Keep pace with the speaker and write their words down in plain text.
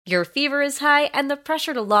Your fever is high and the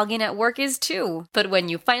pressure to log in at work is too. But when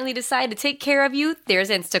you finally decide to take care of you, there's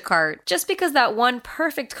Instacart. Just because that one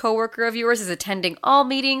perfect coworker of yours is attending all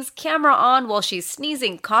meetings, camera on while she's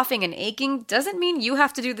sneezing, coughing, and aching, doesn't mean you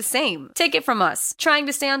have to do the same. Take it from us. Trying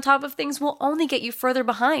to stay on top of things will only get you further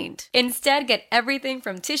behind. Instead, get everything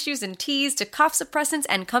from tissues and teas to cough suppressants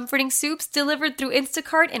and comforting soups delivered through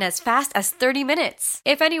Instacart in as fast as 30 minutes.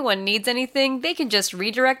 If anyone needs anything, they can just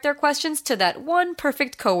redirect their questions to that one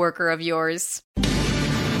perfect coworker of yours.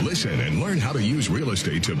 Listen and learn how to use real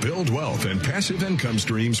estate to build wealth and passive income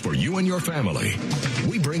streams for you and your family.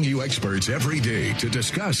 We bring you experts every day to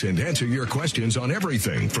discuss and answer your questions on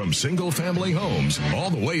everything from single-family homes all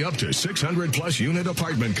the way up to 600-plus unit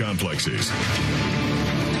apartment complexes.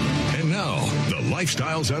 And now, the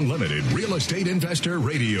Lifestyles Unlimited Real Estate Investor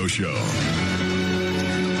Radio Show.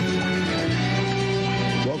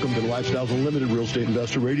 Welcome to the Lifestyles Unlimited Real Estate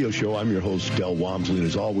Investor Radio Show. I'm your host, Del Walmsley, and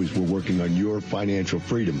as always, we're working on your financial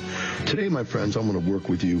freedom. Today, my friends, I'm going to work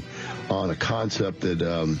with you on a concept that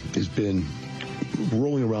has been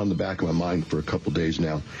rolling around the back of my mind for a couple days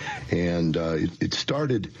now. And it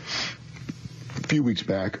started a few weeks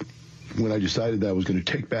back when I decided that I was going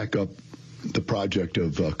to take back up the project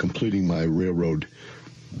of completing my railroad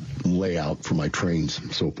layout for my trains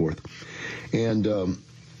and so forth. And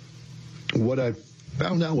what I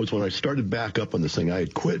found out was when I started back up on this thing, I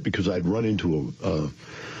had quit because I'd run into a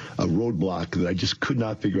roadblock that I just could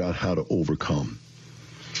not figure out how to overcome.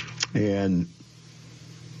 And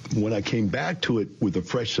when I came back to it with a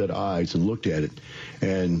fresh set of eyes and looked at it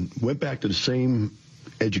and went back to the same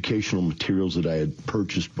educational materials that I had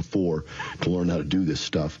purchased before to learn how to do this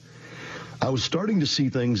stuff, I was starting to see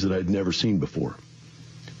things that I'd never seen before.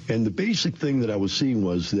 And the basic thing that I was seeing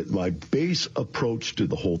was that my base approach to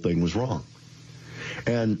the whole thing was wrong.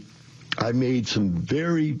 And I made some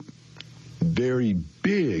very, very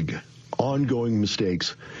big ongoing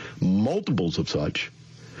mistakes, multiples of such,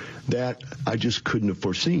 that I just couldn't have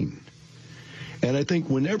foreseen. And I think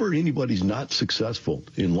whenever anybody's not successful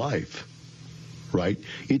in life, right,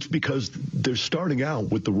 it's because they're starting out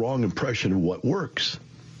with the wrong impression of what works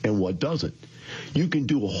and what doesn't. You can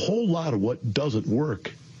do a whole lot of what doesn't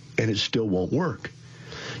work, and it still won't work.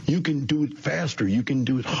 You can do it faster, you can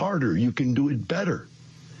do it harder, you can do it better,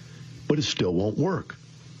 but it still won't work.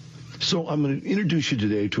 So I'm going to introduce you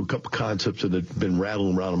today to a couple concepts that have been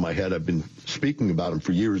rattling around in my head. I've been speaking about them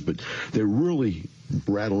for years, but they're really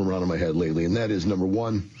rattling around in my head lately, and that is, number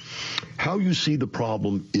one, how you see the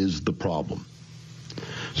problem is the problem.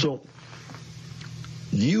 So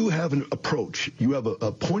you have an approach, you have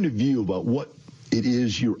a point of view about what it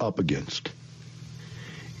is you're up against.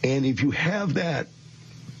 And if you have that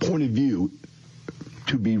point of view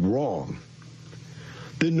to be wrong,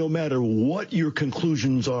 then no matter what your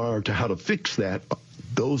conclusions are to how to fix that,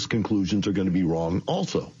 those conclusions are going to be wrong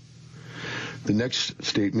also. The next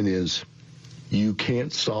statement is, you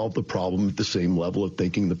can't solve the problem at the same level of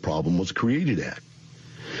thinking the problem was created at.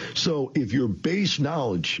 So if your base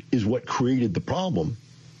knowledge is what created the problem,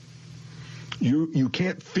 you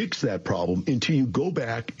can't fix that problem until you go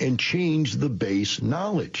back and change the base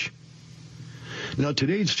knowledge. Now,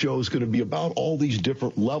 today's show is going to be about all these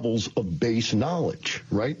different levels of base knowledge,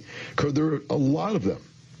 right? Because there are a lot of them.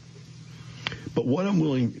 But what I'm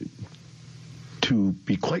willing to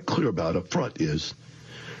be quite clear about up front is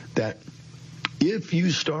that if you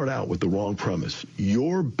start out with the wrong premise,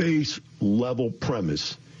 your base level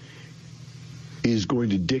premise is going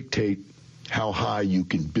to dictate how high you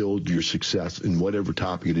can build your success in whatever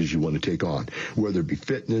topic it is you want to take on, whether it be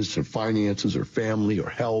fitness or finances or family or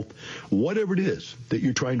health, whatever it is that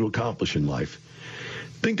you're trying to accomplish in life.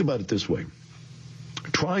 Think about it this way.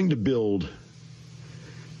 Trying to build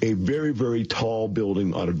a very, very tall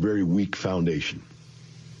building on a very weak foundation.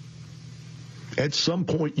 At some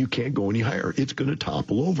point, you can't go any higher. It's going to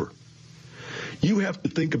topple over. You have to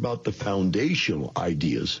think about the foundational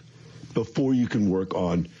ideas before you can work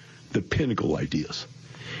on the pinnacle ideas.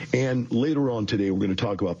 And later on today, we're going to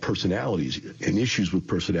talk about personalities and issues with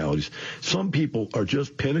personalities. Some people are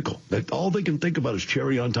just pinnacle. All they can think about is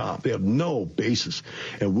cherry on top. They have no basis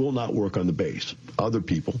and will not work on the base. Other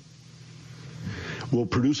people will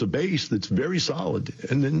produce a base that's very solid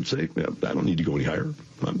and then say, I don't need to go any higher.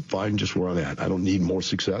 I'm fine just where I'm at. I don't need more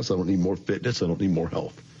success. I don't need more fitness. I don't need more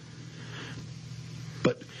health.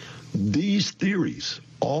 But these theories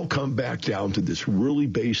all come back down to this really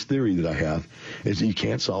base theory that I have, is that you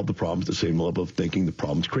can't solve the problem at the same level of thinking the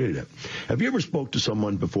problem's created at. Have you ever spoke to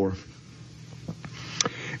someone before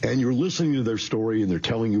and you're listening to their story and they're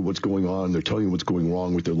telling you what's going on, they're telling you what's going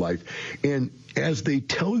wrong with their life, and as they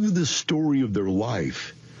tell you the story of their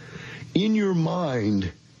life, in your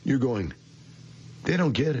mind, you're going, they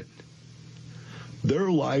don't get it.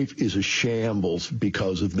 Their life is a shambles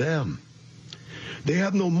because of them. They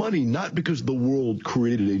have no money, not because the world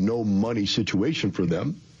created a no money situation for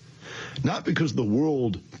them, not because the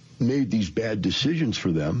world made these bad decisions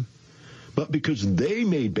for them, but because they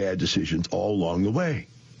made bad decisions all along the way.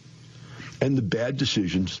 And the bad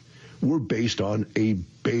decisions were based on a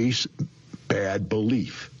base bad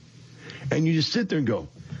belief. And you just sit there and go,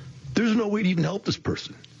 there's no way to even help this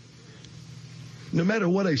person. No matter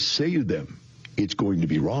what I say to them, it's going to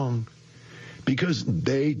be wrong because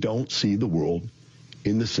they don't see the world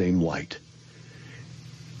in the same light.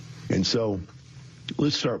 And so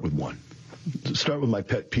let's start with one. Let's start with my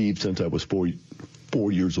pet peeve since I was 4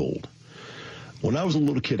 years old. When I was a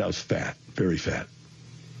little kid, I was fat, very fat.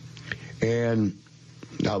 And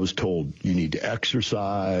I was told you need to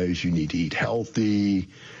exercise, you need to eat healthy.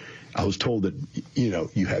 I was told that,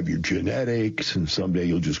 you have your genetics and someday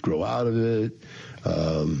you'll just grow out of it.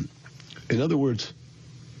 In other words,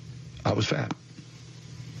 I was fat.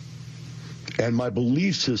 And my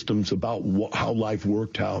belief systems about how life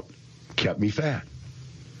worked out kept me fat.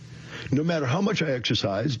 No matter how much I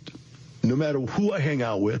exercised, no matter who I hang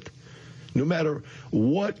out with, no matter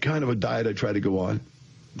what kind of a diet I tried to go on,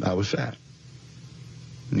 I was fat.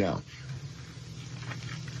 Now,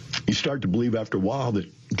 you start to believe after a while that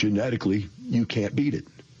genetically you can't beat it.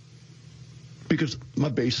 Because my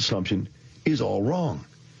base assumption is all wrong.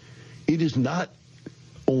 It is not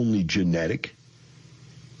only genetic,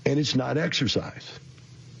 and it's not exercise.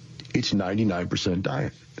 It's 99%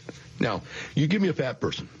 diet. Now, you give me a fat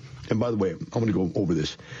person, and by the way, I'm going to go over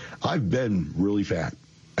this. I've been really fat,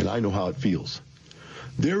 and I know how it feels.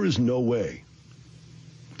 There is no way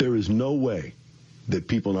that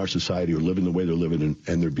people in our society are living the way they're living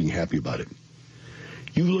and they're being happy about it.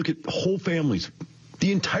 You look at whole families,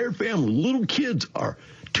 the entire family, little kids are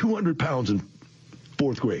 200 pounds in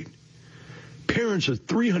 4th grade. Parents are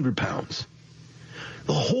 300 pounds.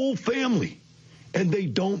 The whole family. And they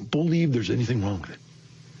don't believe there's anything wrong with it.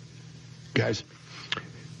 Guys,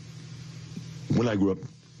 when I grew up,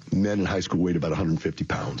 men in high school weighed about 150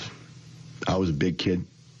 pounds. I was a big kid.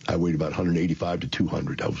 I weighed about 185 to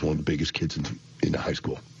 200. I was one of the biggest kids in high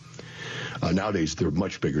school. Nowadays, they're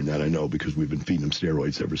much bigger than that, I know, because we've been feeding them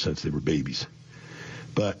steroids ever since they were babies.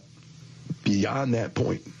 But beyond that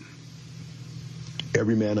point,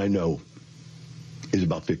 every man I know is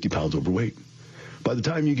about 50 pounds overweight. By the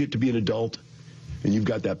time you get to be an adult and you've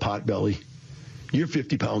got that pot belly, you're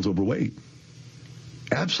 50 pounds overweight.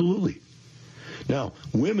 Absolutely. Now,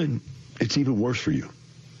 women, it's even worse for you.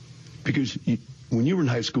 Because when you were in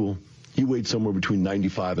high school, you weighed somewhere between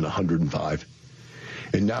 95 and 105.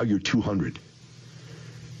 And now you're 200.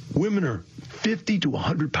 Women are 50 to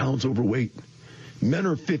 100 pounds overweight. Men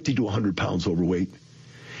are 50 to 100 pounds overweight.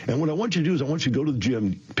 And what I want you to do is I want you to go to the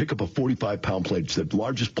gym, pick up a 45-pound plate. It's the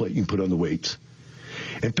largest plate you can put on the weights.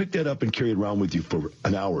 And pick that up and carry it around with you for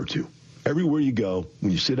an hour or two. Everywhere you go,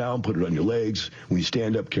 when you sit down, put it on your legs. When you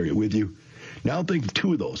stand up, carry it with you. Now think of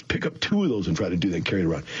 2 of those. Pick up 2 of those and try to do that and carry it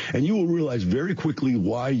around. And you will realize very quickly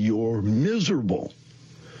why you're miserable.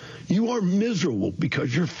 You are miserable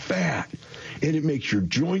because you're fat. And it makes your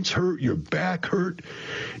joints hurt, your back hurt.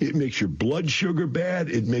 It makes your blood sugar bad.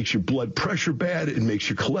 It makes your blood pressure bad. It makes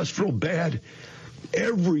your cholesterol bad.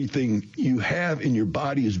 Everything you have in your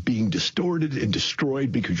body is being distorted and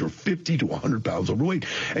destroyed because you're 50 to 100 pounds overweight.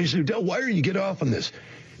 And you say, Del, why are you getting off on this?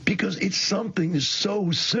 Because it's something that's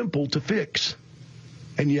so simple to fix.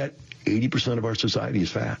 And yet, 80% of our society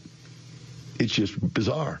is fat. It's just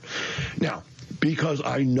bizarre. Now, because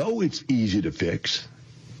I know it's easy to fix,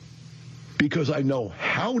 because I know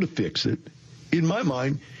how to fix it, in my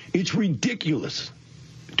mind, it's ridiculous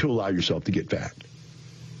to allow yourself to get fat.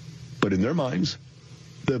 But in their minds,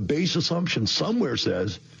 the base assumption somewhere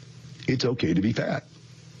says it's okay to be fat.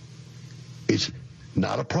 It's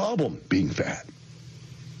not a problem being fat.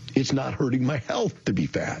 It's not hurting my health to be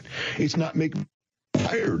fat. It's not making me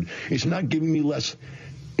tired. It's not giving me less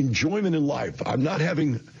enjoyment in life. I'm not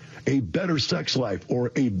having a better sex life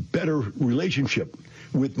or a better relationship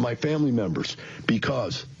with my family members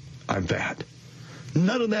because I'm fat.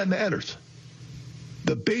 None of that matters.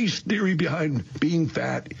 The base theory behind being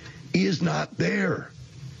fat is not there.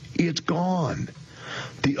 It's gone.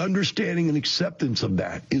 The understanding and acceptance of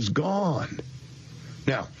that is gone.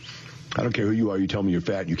 Now, I don't care who you are. You tell me you're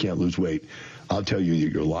fat and you can't lose weight. I'll tell you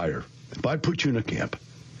you're a liar. If I put you in a camp,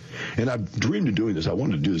 and I've dreamed of doing this. I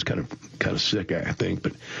wanted to do this kind of sick, I think.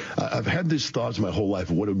 But I've had these thoughts my whole life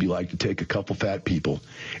of what it would be like to take a couple fat people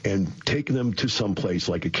and take them to some place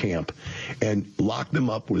like a camp and lock them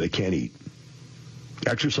up where they can't eat.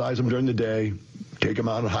 Exercise them during the day, Take them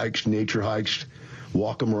out on hikes, nature hikes,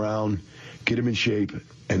 walk them around, get them in shape,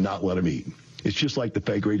 and not let them eat. It's just like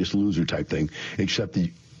the greatest loser type thing, except that,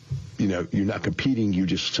 you're not competing, you're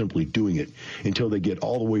just simply doing it until they get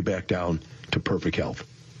all the way back down to perfect health.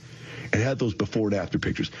 And have those before and after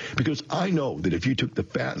pictures. Because I know that if you took the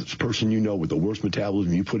fattest person with the worst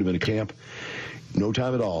metabolism, you put him in a camp, no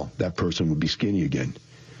time at all, that person would be skinny again.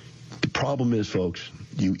 The problem is, folks,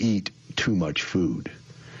 you eat too much food.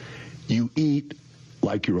 You eat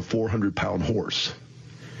like you're a 400-pound horse.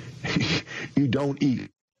 You don't eat like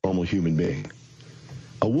a normal human being.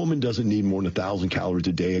 A woman doesn't need more than 1,000 calories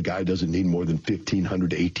a day. A guy doesn't need more than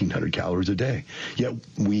 1,500 to 1,800 calories a day. Yet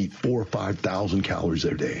we eat 4,000 or 5,000 calories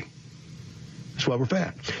a day. That's why we're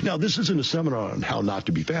fat. Now, this isn't a seminar on how not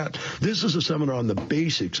to be fat. This is a seminar on the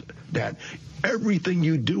basics that everything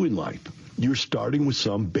you do in life, you're starting with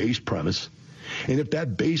some base premise. And if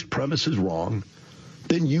that base premise is wrong,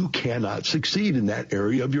 then you cannot succeed in that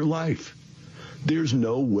area of your life. There's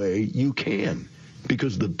no way you can,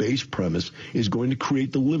 because the base premise is going to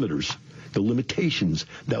create the limiters, the limitations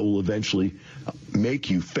that will eventually make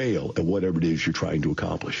you fail at whatever it is you're trying to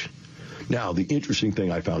accomplish. Now, the interesting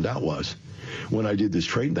thing I found out was when I did this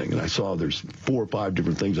train thing and I saw there's 4 or 5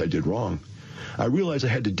 different things I did wrong, I realized I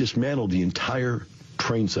had to dismantle the entire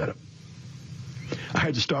train setup. I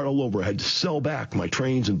had to start all over. I had to sell back my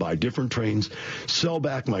trains and buy different trains, sell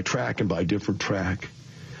back my track and buy different track,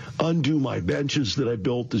 undo my benches that I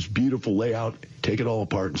built, this beautiful layout, take it all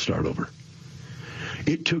apart and start over.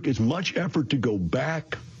 It took as much effort to go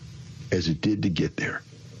back as it did to get there.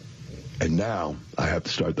 And now I have to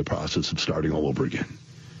start the process of starting all over again.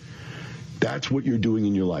 That's what you're doing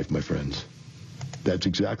in your life, my friends. That's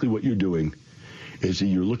exactly what you're doing. Is that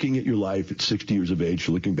you're looking at your life at 60 years of age,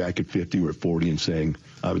 you're looking back at 50 or at 40 and saying,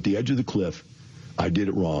 I'm at the edge of the cliff, I did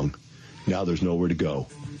it wrong, now there's nowhere to go,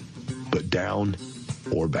 but down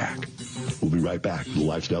or back. We'll be right back. The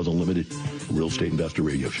Lifestyles Unlimited Real Estate Investor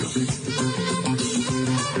Radio Show.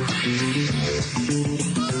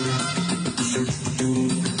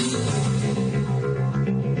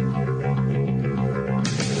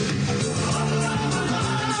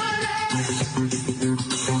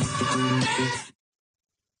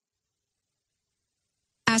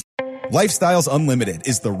 Lifestyles Unlimited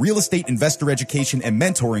is the real estate investor education and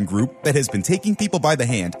mentoring group that has been taking people by the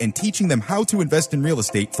hand and teaching them how to invest in real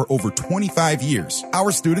estate for over 25 years.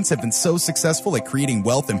 Our students have been so successful at creating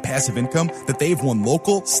wealth and passive income that they've won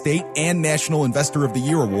local, state, and national Investor of the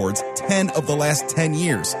Year awards 10 of the last 10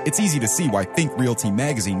 years. It's easy to see why Think Realty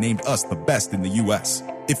magazine named us the best in the U.S.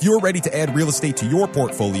 If you're ready to add real estate to your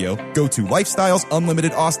portfolio, go to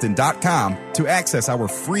lifestylesunlimitedaustin.com to access our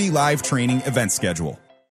free live training event schedule.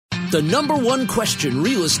 The number one question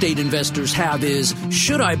real estate investors have is,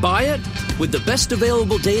 should I buy it? With the best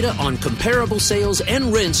available data on comparable sales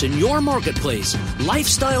and rents in your marketplace,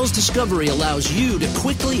 Lifestyles Discovery allows you to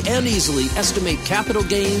quickly and easily estimate capital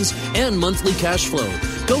gains and monthly cash flow.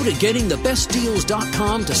 Go to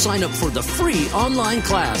gettingthebestdeals.com to sign up for the free online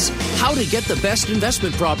class, How to Get the Best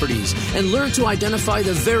Investment Properties, and learn to identify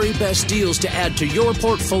the very best deals to add to your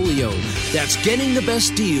portfolio. That's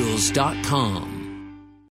gettingthebestdeals.com.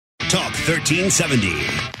 Talk 1370.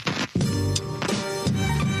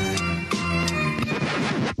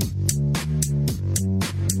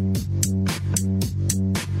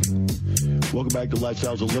 Welcome back to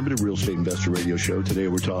Lifestyles Unlimited Real Estate Investor Radio Show. Today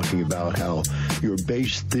we're talking about how your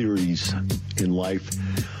base theories in life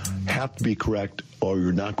have to be correct, or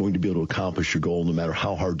you're not going to be able to accomplish your goal no matter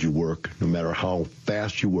how hard you work, no matter how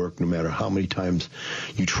fast you work, no matter how many times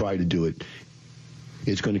you try to do it.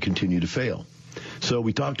 It's going to continue to fail. So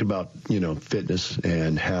we talked about, fitness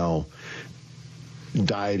and how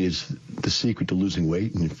diet is the secret to losing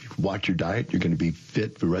weight. And if you watch your diet, you're going to be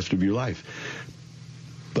fit for the rest of your life.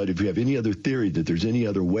 But if you have any other theory that there's any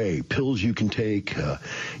other way, pills you can take,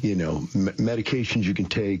 medications you can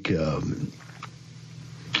take,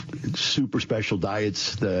 super special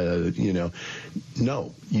diets,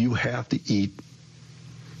 no, you have to eat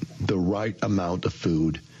the right amount of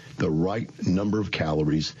food, the right number of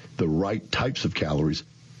calories, the right types of calories,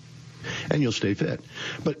 and you'll stay fit.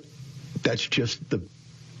 But that's just the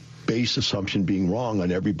base assumption being wrong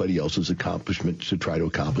on everybody else's accomplishment to try to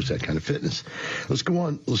accomplish that kind of fitness. Let's go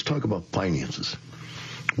on. Let's talk about finances.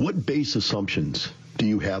 What base assumptions do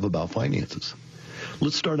you have about finances?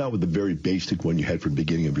 Let's start out with the very basic one you had from the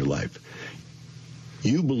beginning of your life.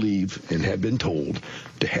 You believe and have been told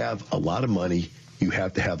to have a lot of money, you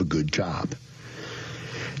have to have a good job.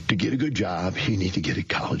 To get a good job, you need to get a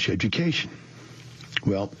college education.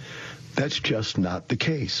 Well, that's just not the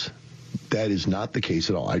case. That is not the case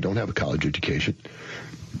at all. I don't have a college education.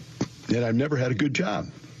 and I've never had a good job.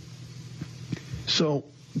 So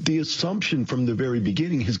the assumption from the very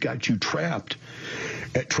beginning has got you trapped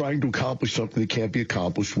at trying to accomplish something that can't be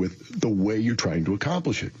accomplished with the way you're trying to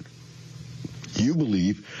accomplish it. You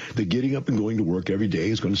believe that getting up and going to work every day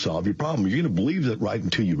is going to solve your problem. You're going to believe that right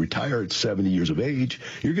until you retire at 70 years of age,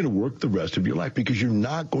 you're going to work the rest of your life because you're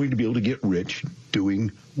not going to be able to get rich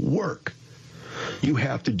doing work. You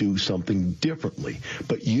have to do something differently.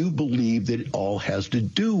 But you believe that it all has to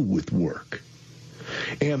do with work.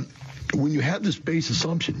 And when you have this base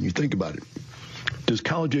assumption, you think about it. Does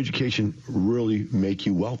college education really make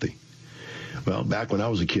you wealthy? Well, back when I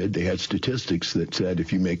was a kid, they had statistics that said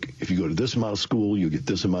if you go to this amount of school, you'll get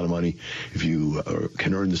this amount of money. If you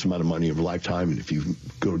can earn this amount of money over a lifetime, and if you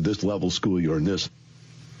go to this level of school, you earn this.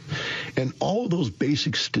 And all of those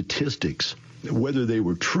basic statistics, whether they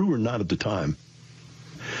were true or not at the time,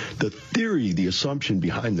 the theory, the assumption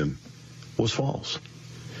behind them was false.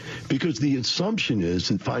 Because the assumption is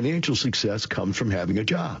that financial success comes from having a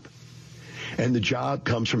job. And the job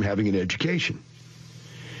comes from having an education.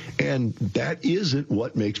 And that isn't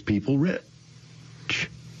what makes people rich.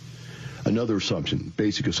 Another assumption,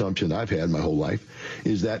 basic assumption I've had my whole life,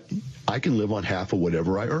 is that I can live on half of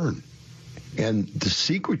whatever I earn. And the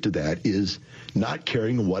secret to that is not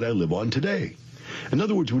caring what I live on today. In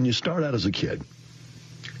other words, when you start out as a kid,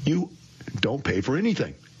 you don't pay for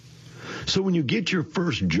anything. So when you get your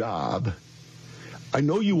first job, I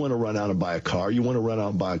know you want to run out and buy a car, you want to run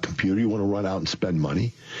out and buy a computer, you want to run out and spend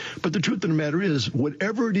money. But the truth of the matter is,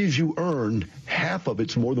 whatever it is you earn, half of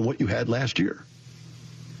it's more than what you had last year.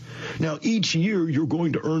 Now, each year you're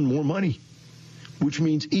going to earn more money, which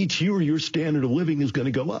means each year your standard of living is going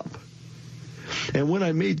to go up. And when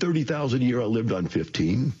I made $30,000 a year, I lived on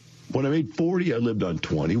 15. When I made 40, I lived on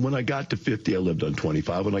 20. When I got to 50, I lived on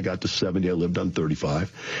 25. When I got to 70, I lived on 35.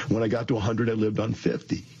 When I got to 100, I lived on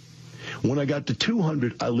 50. When I got to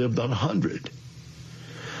 200, I lived on 100.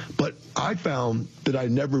 But I found that I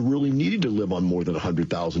never really needed to live on more than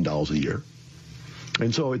 $100,000 a year.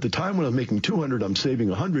 And so at the time when I was making 200, I'm saving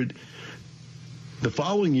 100. The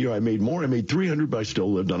following year, I made more. I made 300, but I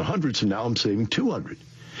still lived on 100, so now I'm saving 200.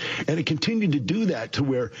 And it continued to do that to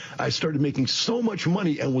where I started making so much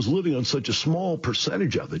money and was living on such a small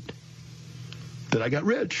percentage of it that I got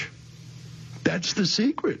rich. That's the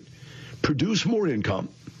secret. Produce more income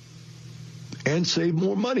and save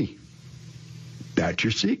more money. That's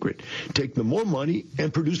your secret. Take the more money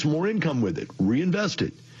and produce more income with it. Reinvest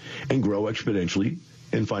it and grow exponentially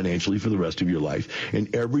and financially for the rest of your life.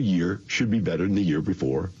 And every year should be better than the year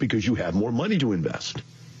before because you have more money to invest.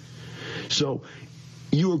 So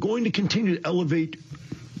you are going to continue to elevate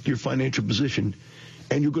your financial position,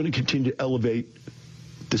 and you're going to continue to elevate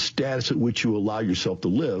the status at which you allow yourself to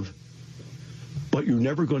live, but you're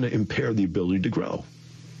never going to impair the ability to grow.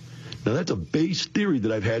 Now, that's a base theory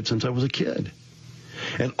that I've had since I was a kid.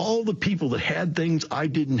 And all the people that had things I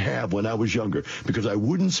didn't have when I was younger because I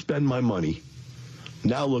wouldn't spend my money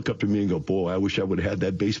now look up to me and go, boy, I wish I would have had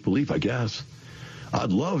that base belief, I guess.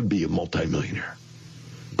 I'd love to be a multimillionaire.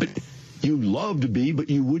 But you love to be, but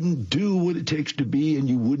you wouldn't do what it takes to be, and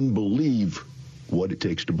you wouldn't believe what it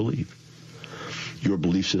takes to believe. Your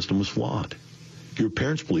belief system was flawed. Your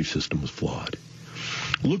parents' belief system was flawed.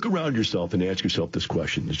 Look around yourself and ask yourself this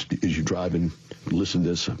question as you drive and listen to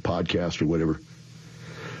this podcast or whatever.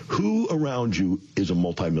 Who around you is a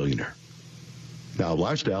multimillionaire? Now,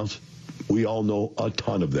 lifestyles, we all know a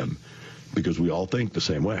ton of them because we all think the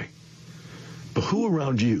same way. But who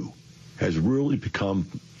around you has really become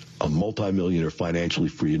a multimillionaire, financially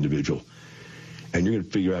free individual? And you're going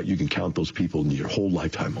to figure out you can count those people in your whole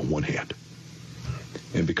lifetime on one hand.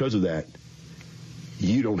 And because of that,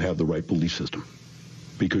 you don't have the right belief system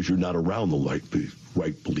because you're not around the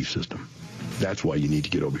right belief system. That's why you need to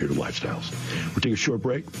get over here to Lifestyles. We'll take a short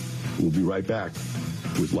break. We'll be right back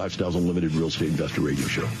with Lifestyles Unlimited Real Estate Investor Radio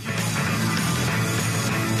Show.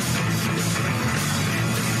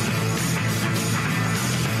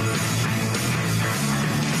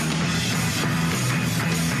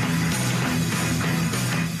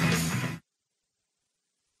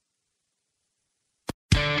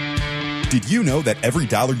 Did you know that every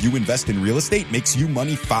dollar you invest in real estate makes you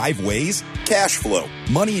money 5 ways? Cash flow,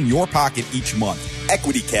 money in your pocket each month.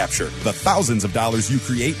 Equity capture, the thousands of dollars you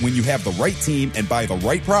create when you have the right team and buy the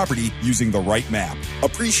right property using the right map.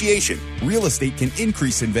 Appreciation, real estate can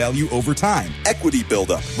increase in value over time. Equity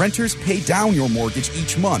buildup, renters pay down your mortgage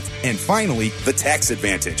each month. And finally, the tax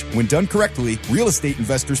advantage. When done correctly, real estate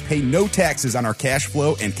investors pay no taxes on our cash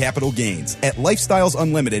flow and capital gains. At Lifestyles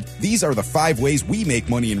Unlimited, these are the 5 ways we make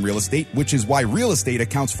money in real estate, which is why real estate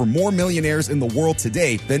accounts for more millionaires in the world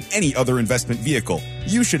today than any other investment vehicle.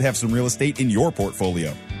 You should have some real estate in your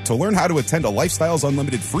portfolio. To learn how to attend a Lifestyles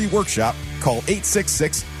Unlimited free workshop, call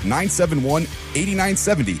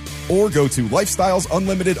 866-971-8970 or go to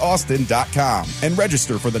lifestylesunlimitedaustin.com and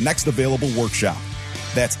register for the next available workshop.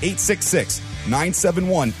 That's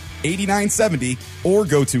 866-971-8970 or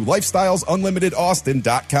go to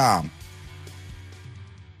lifestylesunlimitedaustin.com.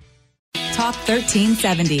 Talk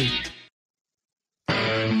 1370.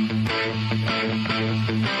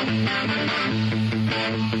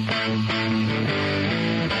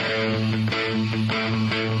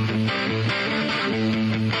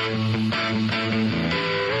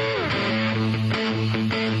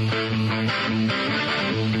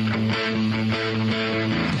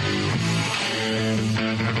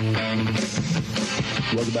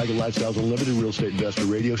 Welcome back to Lifestyles Unlimited Real Estate Investor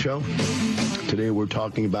Radio Show. Today we're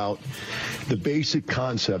talking about the basic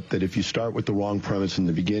concept that if you start with the wrong premise in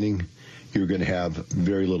the beginning, you're going to have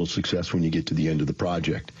very little success when you get to the end of the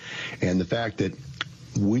project. And the fact that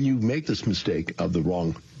when you make this mistake of the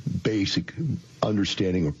wrong basic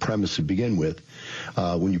understanding or premise to begin with,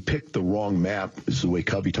 when you pick the wrong map, this is the way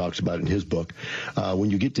Covey talks about it in his book,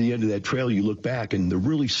 when you get to the end of that trail, you look back, and the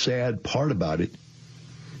really sad part about it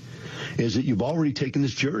is that you've already taken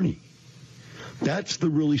this journey. That's the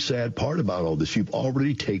really sad part about all this. You've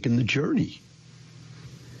already taken the journey.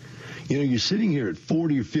 You know, you're sitting here at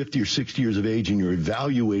 40 or 50 or 60 years of age and you're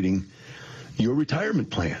evaluating your retirement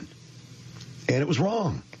plan. And it was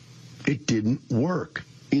wrong. It didn't work.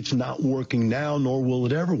 It's not working now, nor will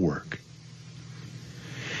it ever work.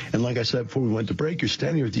 And like I said before we went to break, you're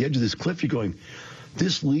standing here at the edge of this cliff. You're going,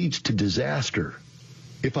 this leads to disaster.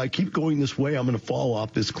 If I keep going this way, I'm going to fall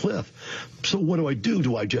off this cliff. So what do?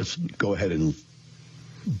 Do I just go ahead and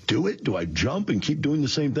do it? Do I jump and keep doing the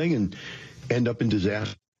same thing and end up in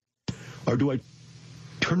disaster? Or do I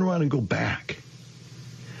turn around and go back?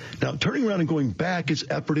 Now, turning around and going back is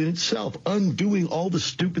effort in itself, undoing all the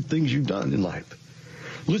stupid things you've done in life.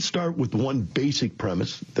 Let's start with one basic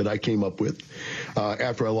premise that I came up with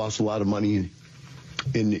after I lost a lot of money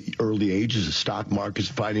in the early ages, the stock markets,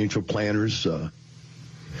 financial planners,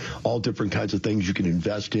 all different kinds of things you can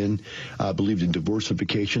invest in. I believed in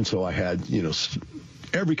diversification, so I had,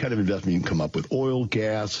 every kind of investment you can come up with: oil,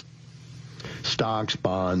 gas, stocks,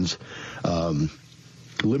 bonds,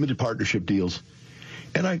 limited partnership deals.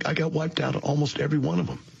 And I got wiped out on almost every one of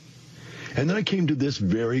them. And then I came to this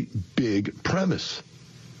very big premise.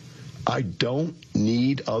 I don't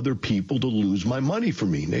need other people to lose my money for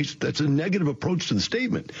me. That's a negative approach to the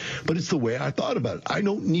statement, but it's the way I thought about it. I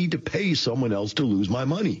don't need to pay someone else to lose my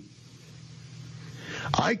money.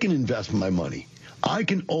 I can invest my money. I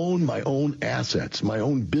can own my own assets, my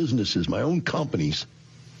own businesses, my own companies,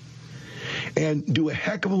 and do a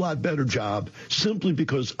heck of a lot better job simply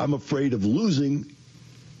because I'm afraid of losing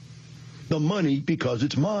the money because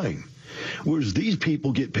it's mine. Whereas these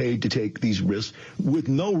people get paid to take these risks with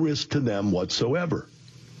no risk to them whatsoever.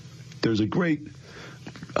 There's a great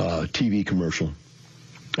TV commercial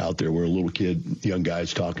out there where a little kid, young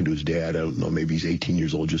guy's talking to his dad. I don't know, maybe he's 18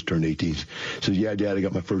 years old, just turned 18. Says, yeah, Dad, I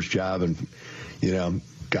got my first job and,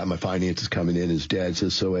 got my finances coming in. His dad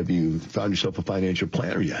says, so have you found yourself a financial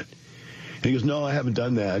planner yet? And he goes, no, I haven't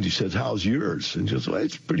done that. He says, how's yours? And he goes, well,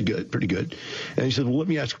 it's pretty good. And he said, well, let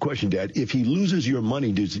me ask a question, Dad. If he loses your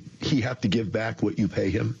money, does he have to give back what you pay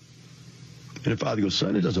him? And the father goes,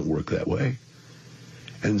 son, it doesn't work that way.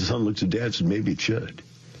 And the son looks at Dad and says, maybe it should.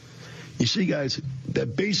 You see, guys,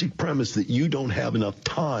 that basic premise that you don't have enough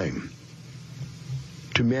time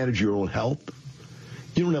to manage your own health,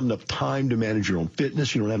 you don't have enough time to manage your own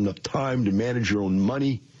fitness, you don't have enough time to manage your own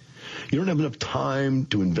money, you don't have enough time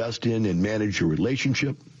to invest in and manage your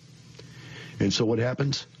relationship. And so what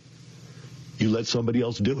happens? You let somebody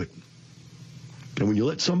else do it. And when you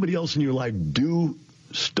let somebody else in your life do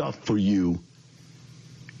stuff for you,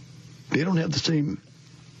 they don't have the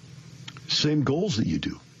same goals that you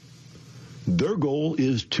do. Their goal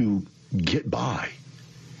is to get by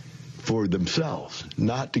for themselves,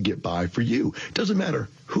 not to get by for you. It doesn't matter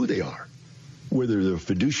who they are, whether they're a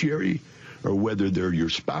fiduciary or whether they're your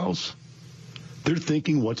spouse. They're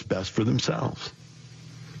thinking what's best for themselves.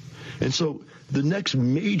 And so the next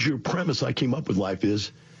major premise I came up with life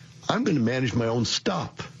is I'm going to manage my own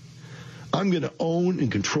stuff. I'm going to own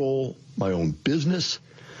and control my own business.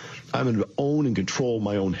 I'm going to own and control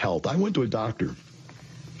my own health. I went to a doctor.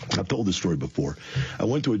 I've told this story before. I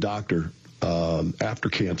went to a doctor after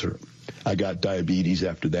cancer. I got diabetes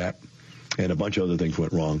after that, and a bunch of other things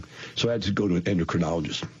went wrong. So I had to go to an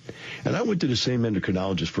endocrinologist. And I went to the same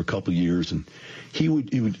endocrinologist for a couple of years, and he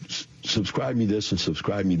would subscribe me this and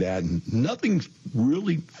subscribe me that, and nothing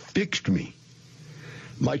really fixed me.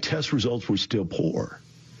 my test results were still poor.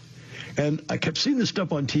 And I kept seeing this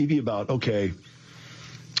stuff on TV about, okay,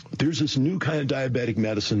 there's this new kind of diabetic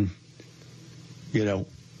medicine, you know,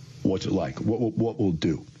 what's it like? What will it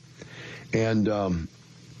do? And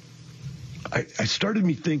I started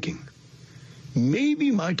me thinking,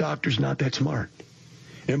 maybe my doctor's not that smart.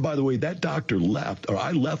 And by the way, that doctor left, or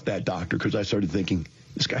I left that doctor because I started thinking,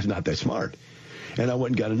 this guy's not that smart. And I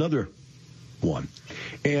went and got another one.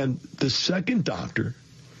 And the second doctor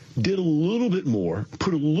did a little bit more,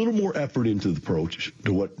 put a little more effort into the approach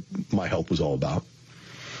to what my health was all about,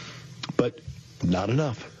 but not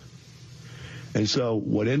enough. And so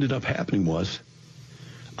what ended up happening was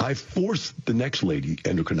I forced the next lady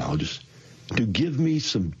endocrinologist to give me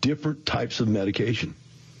some different types of medication.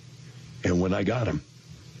 And when I got them,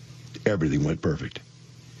 everything went perfect.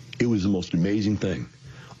 It was the most amazing thing.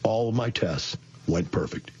 All of my tests went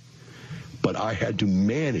perfect. But I had to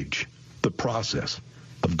manage the process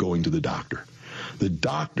of going to the doctor. The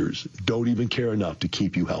doctors don't even care enough to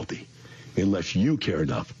keep you healthy unless you care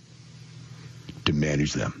enough to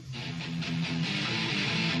manage them.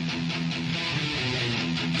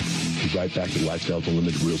 Be right back to Lifestyles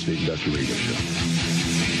Unlimited Real Estate Investor Radio Show.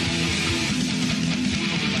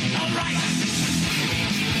 All right.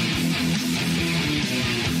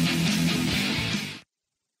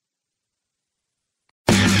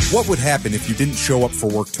 What would happen if you didn't show up for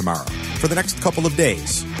work tomorrow? For the next couple of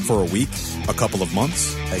days? For a week? A couple of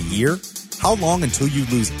months? A year? How long until you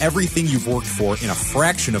lose everything you've worked for in a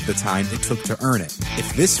fraction of the time it took to earn it?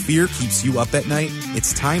 If this fear keeps you up at night,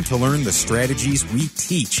 it's time to learn the strategies we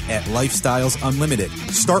teach at Lifestyles Unlimited.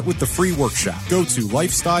 Start with the free workshop. Go to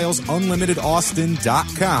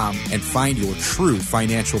lifestylesunlimitedaustin.com and find your true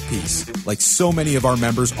financial peace, like so many of our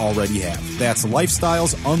members already have. That's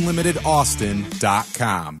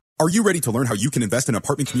lifestylesunlimitedaustin.com. Are you ready to learn how you can invest in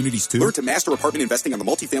apartment communities too? Learn to master apartment investing on the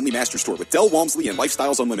Multifamily Master Tour with Del Walmsley and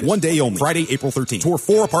Lifestyles Unlimited. One day only, Friday, April 13th. Tour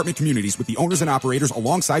 4 apartment communities with the owners and operators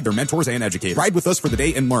alongside their mentors and educators. Ride with us for the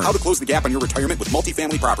day and learn how to close the gap on your retirement with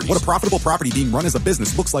multifamily properties. What a profitable property being run as a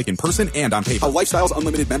business looks like in person and on paper. How Lifestyles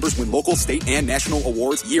Unlimited members win local, state, and national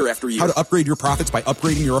awards year after year. How to upgrade your profits by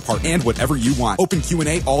upgrading your apartment and whatever you want. Open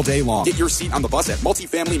Q&A all day long. Get your seat on the bus at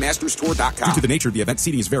multifamilymasterstour.com. Due to the nature of the event,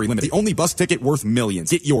 seating is very limited. The only bus ticket worth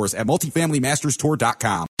millions. Get yours at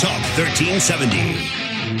multifamilymasterstour.com. Talk 1370.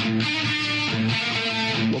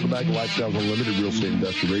 Welcome back to Lifestyles Unlimited Real Estate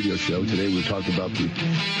Investor Radio Show. Today we're talking about the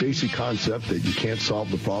basic concept that you can't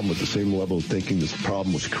solve the problem with the same level of thinking this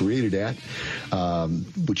problem was created at,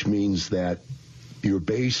 which means that your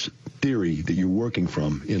base theory that you're working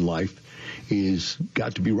from in life is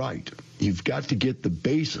got to be right. You've got to get the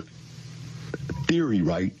base theory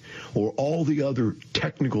right, or all the other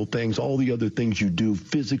technical things, all the other things you do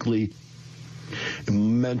physically,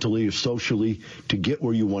 mentally, or socially to get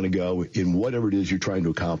where you want to go in whatever it is you're trying to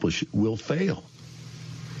accomplish will fail.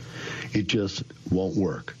 It just won't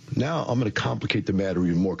work. Now I'm going to complicate the matter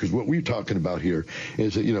even more, because what we're talking about here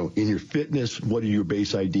is that, you know, in your fitness, what are your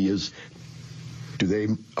base ideas?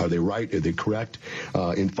 Are they right? Are they correct?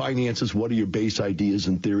 In finances, what are your base ideas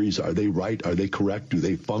and theories? Are they right? Are they correct? Do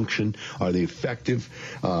they function? Are they effective?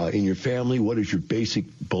 In your family, what is your basic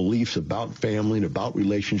beliefs about family and about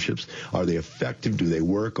relationships? Are they effective? Do they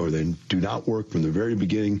work, or they do not work from the very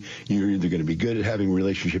beginning? You're either going to be good at having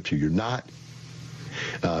relationships or you're not.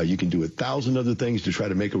 You can do 1,000 other things to try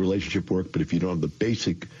to make a relationship work, but if you don't have the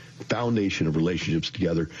basic foundation of relationships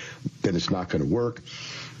together, then it's not going to work.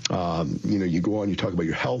 You know, you go on, you talk about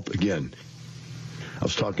your health. Again, I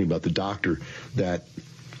was talking about the doctor that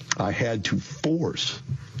I had to force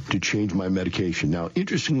to change my medication. Now,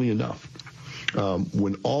 interestingly enough,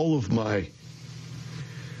 when all of my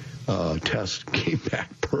tests came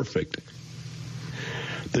back perfect,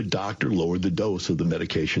 the doctor lowered the dose of the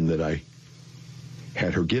medication that I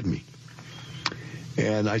had her give me.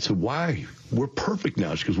 And I said, why? We're perfect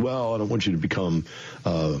now. She goes, well, I don't want you to become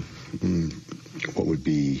what would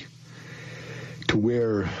be to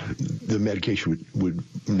where the medication would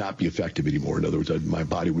not be effective anymore. In other words, my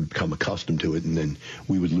body would become accustomed to it, and then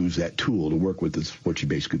we would lose that tool to work with, is what she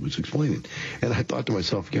basically was explaining. And I thought to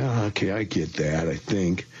myself, yeah, okay, I get that, I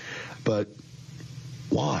think, but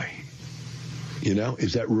why? You know,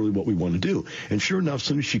 is that really what we want to do? And sure enough, as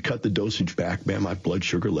soon as she cut the dosage back, man, my blood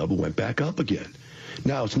sugar level went back up again.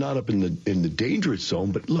 Now, it's not up in the dangerous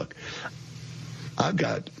zone, but look, I've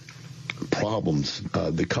got problems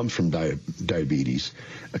that comes from diabetes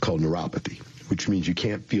called neuropathy, which means you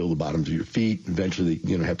can't feel the bottoms of your feet. Eventually,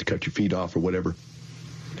 you know, have to cut your feet off or whatever.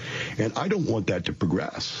 And I don't want that to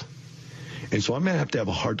progress. And so I'm going to have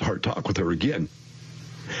a heart-to-heart talk with her again.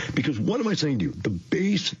 Because what am I saying to you? The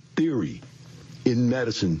base theory in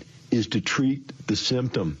medicine is to treat the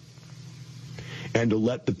symptom and to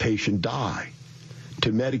let the patient die,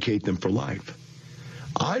 to medicate them for life.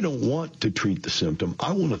 I don't want to treat the symptom.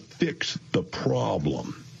 I want to fix the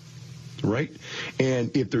problem, right?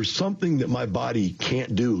 And if there's something that my body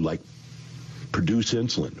can't do, like produce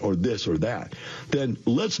insulin or this or that, then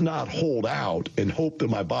let's not hold out and hope that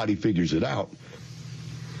my body figures it out.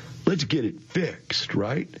 Let's get it fixed,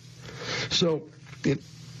 right? So in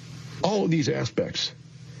all of these aspects,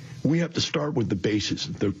 we have to start with the basis,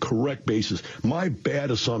 the correct basis. My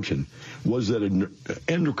bad assumption was that an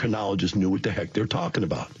endocrinologist knew what the heck they're talking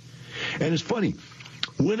about. And it's funny,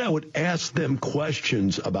 when I would ask them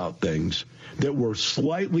questions about things that were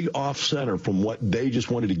slightly off-center from what they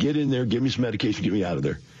just wanted to get in there, give me some medication, get me out of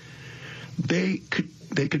there, they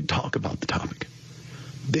could talk about the topic.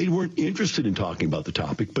 They weren't interested in talking about the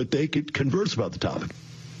topic, but they could converse about the topic.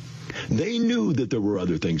 They knew that there were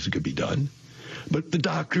other things that could be done, but the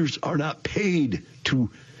doctors are not paid to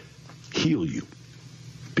heal you,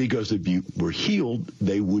 because if you were healed,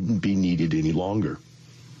 they wouldn't be needed any longer.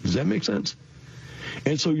 Does that make sense?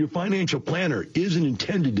 And so your financial planner isn't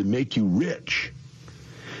intended to make you rich,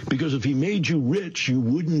 because if he made you rich, you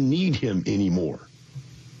wouldn't need him anymore.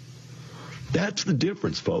 That's the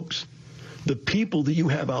difference, folks. The people that you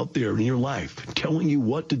have out there in your life telling you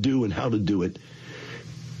what to do and how to do it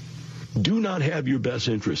do not have your best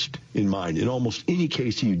interest in mind in almost any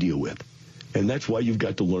case you deal with. And that's why you've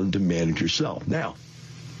got to learn to manage yourself. Now,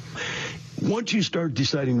 once you start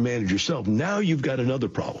deciding to manage yourself, now you've got another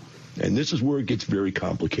problem. And this is where it gets very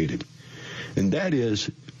complicated. And that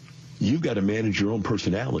is, you've got to manage your own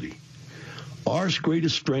personality. Our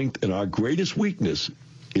greatest strength and our greatest weakness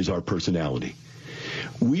is our personality.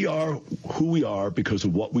 We are who we are because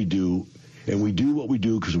of what we do, and we do what we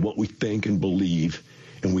do because of what we think and believe,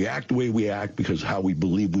 and we act the way we act because of how we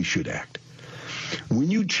believe we should act.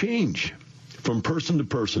 When you change from person to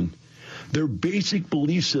person, their basic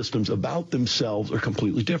belief systems about themselves are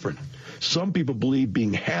completely different. Some people believe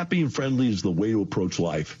being happy and friendly is the way to approach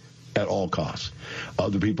life at all costs.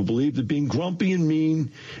 Other people believe that being grumpy and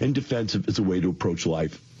mean and defensive is the way to approach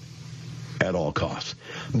life at all costs.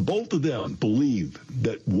 Both of them believe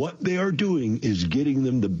that what they are doing is getting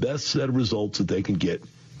them the best set of results that they can get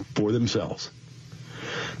for themselves.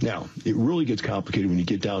 Now, it really gets complicated when you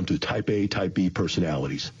get down to type A, type B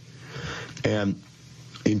personalities. And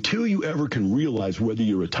until you ever can realize whether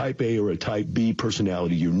you're a type A or a type B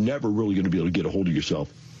personality, you're never really going to be able to get a hold of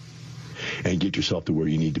yourself and get yourself to where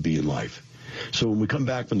you need to be in life. So when we come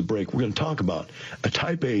back from the break, we're going to talk about a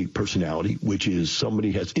type A personality, which is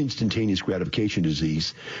somebody who has instantaneous gratification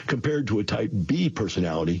disease, compared to a type B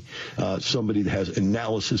personality, somebody that has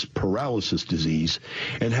analysis paralysis disease,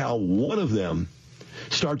 and how one of them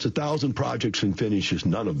starts 1,000 projects and finishes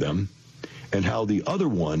none of them, and how the other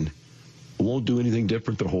one won't do anything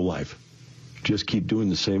different their whole life. Just keep doing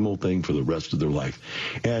the same old thing for the rest of their life.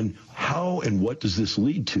 And how and what does this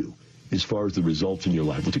lead to as far as the results in your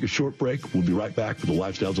life? We'll take a short break. We'll be right back with the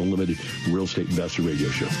Lifestyles Unlimited Real Estate Investor Radio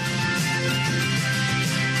Show.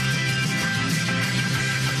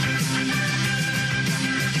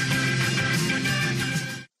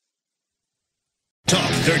 Talk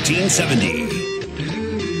 1370.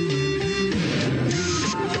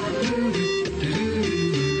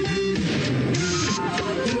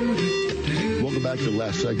 Back to the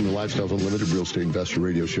last segment of Lifestyles Unlimited Real Estate Investor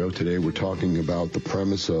Radio Show. Today we're talking about the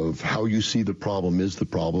premise of how you see the problem is the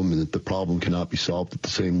problem, and that the problem cannot be solved at the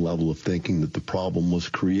same level of thinking that the problem was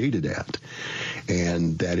created at.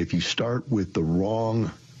 And that if you start with the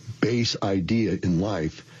wrong base idea in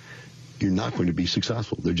life, you're not going to be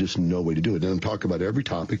successful. There's just no way to do it. And I'm talking about every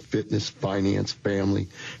topic: fitness, finance, family,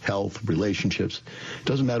 health, relationships.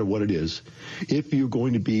 Doesn't matter what it is. If you're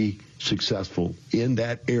going to be successful in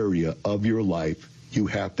that area of your life, you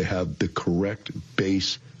have to have the correct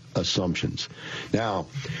base assumptions. Now,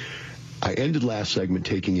 I ended last segment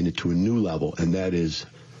taking it to a new level, and that is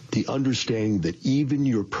the understanding that even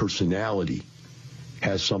your personality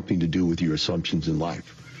has something to do with your assumptions in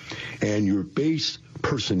life. And your base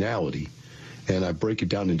personality, and I break it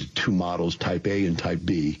down into two models, type A and type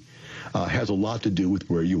B, has a lot to do with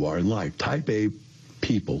where you are in life. Type A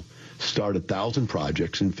people start 1,000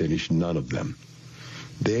 projects and finish none of them.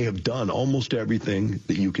 They have done almost everything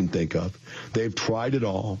that you can think of. They've tried it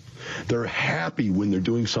all. They're happy when they're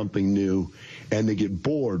doing something new, and they get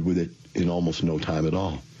bored with it in almost no time at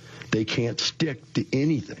all. They can't stick to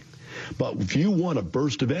anything. But if you want a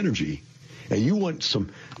burst of energy, and you want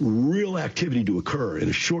some real activity to occur in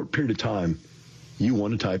a short period of time, you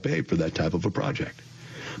want a type A for that type of a project.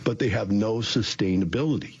 But they have no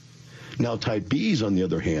sustainability. Now, type Bs, on the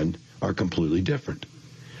other hand, are completely different.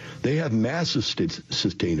 They have massive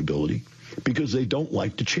sustainability because they don't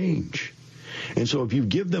like to change. And so if you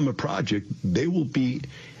give them a project, they will be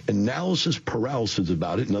analysis paralysis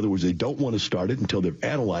about it. In other words, they don't want to start it until they've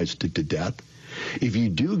analyzed it to death. If you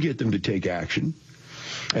do get them to take action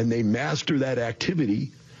and they master that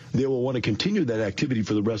activity, they will want to continue that activity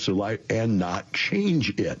for the rest of their life and not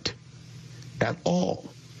change it at all,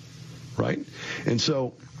 right? And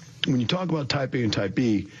so when you talk about type A and type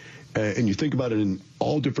B, and you think about it in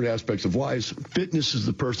all different aspects of life, fitness is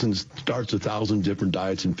the person starts 1,000 different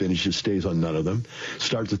diets and finishes, stays on none of them,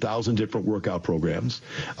 starts 1,000 different workout programs,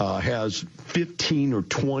 has 15 or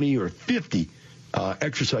 20 or 50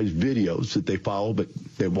 exercise videos that they follow, but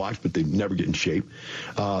they watch, but they never get in shape.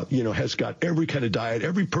 Has got every kind of diet.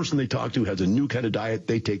 Every person they talk to has a new kind of diet.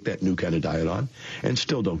 They take that new kind of diet on and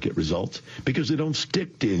still don't get results because they don't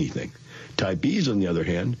stick to anything. Type Bs, on the other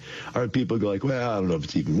hand, are people who go like, well, I don't know if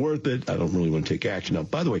it's even worth it. I don't really want to take action. Now,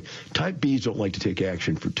 by the way, Type Bs don't like to take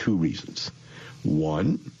action for two reasons.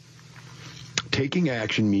 One, taking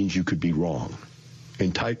action means you could be wrong.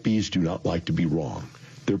 And Type Bs do not like to be wrong.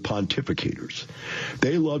 They're pontificators.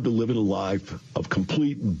 They love to live in a life of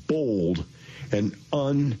complete, bold, and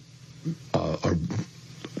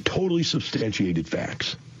totally substantiated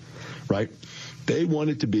facts, right? They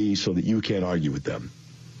want it to be so that you can't argue with them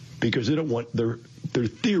because they don't want their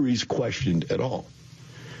theories questioned at all.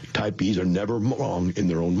 Type Bs are never wrong in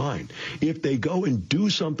their own mind. If they go and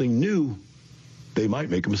do something new, they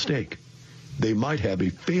might make a mistake. They might have a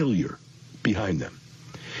failure behind them.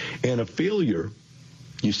 And a failure,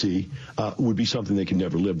 you see, would be something they can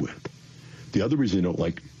never live with. The other reason they don't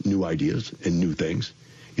like new ideas and new things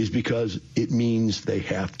is because it means they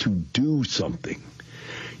have to do something.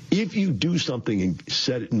 If you do something and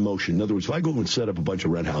set it in motion, in other words, if I go and set up a bunch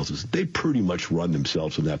of rent houses, they pretty much run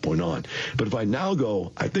themselves from that point on. But if I now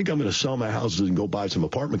go, I think I'm going to sell my houses and go buy some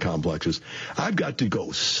apartment complexes, I've got to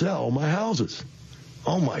go sell my houses.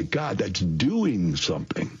 Oh, my God, that's doing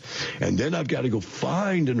something. And then I've got to go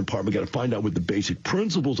find an apartment, got to find out what the basic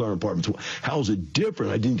principles are in apartments. How is it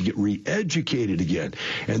different? I need to get re-educated again.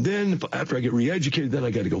 And then after I get re-educated, then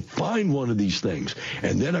I got to go find one of these things.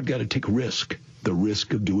 And then I've got to take a risk. The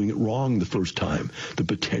risk of doing it wrong the first time. The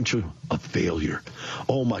potential of failure.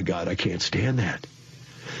 Oh, my God, I can't stand that.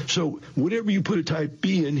 So whatever you put a Type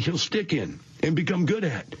B in, he'll stick in and become good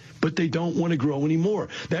at. But they don't want to grow anymore.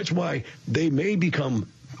 That's why they may become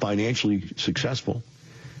financially successful,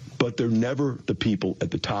 but they're never the people at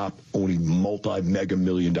the top owning multi-mega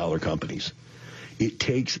million-dollar companies. It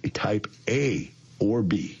takes a Type A or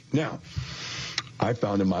B. Now, I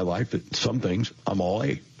found in my life that some things I'm all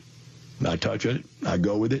A. I touch it, I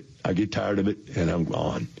go with it, I get tired of it, and I'm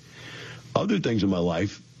gone. Other things in my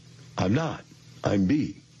life, I'm not. I'm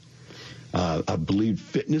B. I've believed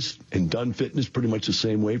fitness and done fitness pretty much the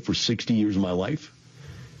same way for 60 years of my life.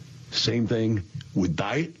 Same thing with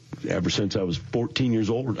diet. Ever since I was 14 years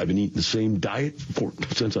old, I've been eating the same diet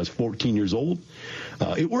since I was 14 years old.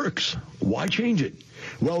 It works. Why change it?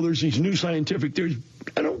 Well, there's these new scientific theories.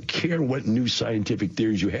 I don't care what new scientific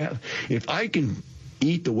theories you have. If I can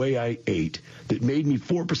eat the way I ate that made me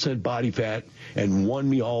 4% body fat and won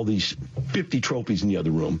me all these 50 trophies in the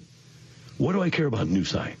other room, what do I care about new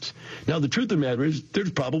science? Now, the truth of the matter is there's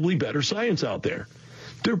probably better science out there.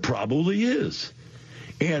 There probably is.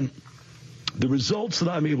 And the results that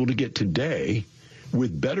I'm able to get today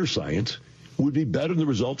with better science would be better than the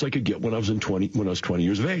results I could get when I was 20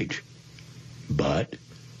 years of age. But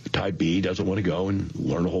Type B doesn't want to go and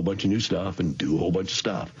learn a whole bunch of new stuff and do a whole bunch of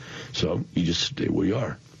stuff. So you just stay where you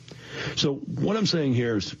are. So what I'm saying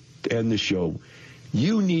here is, to end this show,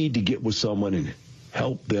 you need to get with someone and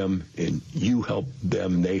help them, and you help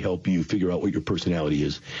them, and they help you figure out what your personality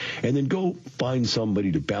is. And then go find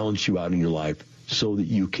somebody to balance you out in your life so that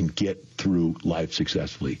you can get through life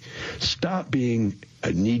successfully. Stop being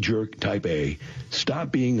a knee-jerk Type A.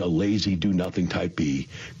 Stop being a lazy, do-nothing Type B.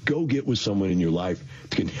 Go get with someone in your life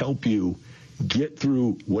that can help you get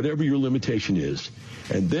through whatever your limitation is,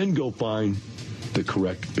 and then go find the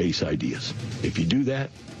correct base ideas. If you do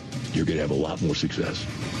that, you're going to have a lot more success.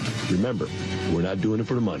 Remember, we're not doing it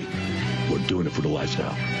for the money. We're doing it for the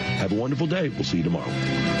lifestyle. Have a wonderful day. We'll see you tomorrow.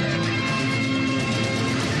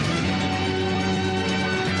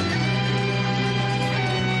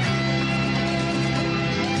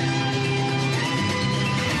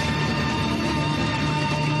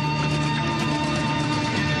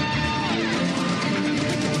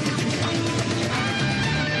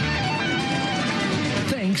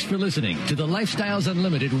 Thanks for listening. listening to the Lifestyles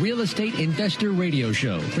Unlimited Real Estate Investor Radio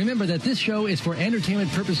Show. Remember that this show is for entertainment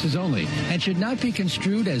purposes only and should not be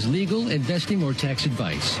construed as legal, investing, or tax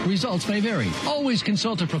advice. Results may vary. Always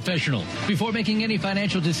consult a professional before making any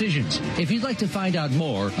financial decisions. If you'd like to find out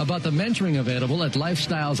more about the mentoring available at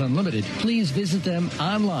Lifestyles Unlimited, please visit them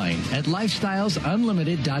online at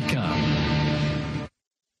lifestylesunlimited.com.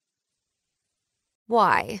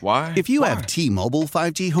 Why? If you have T-Mobile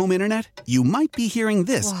 5G home internet, you might be hearing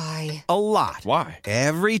this a lot.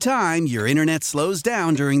 Every time your internet slows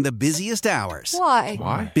down during the busiest hours.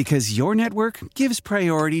 Why? Because your network gives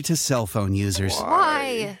priority to cell phone users.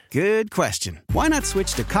 Why? Good question. Why not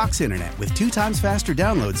switch to Cox Internet with 2 times faster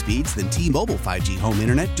download speeds than T-Mobile 5G home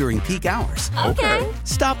internet during peak hours? Okay.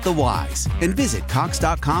 Stop the whys and visit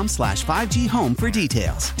cox.com/5G home for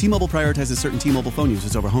details. T-Mobile prioritizes certain T-Mobile phone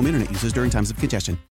users over home internet users during times of congestion.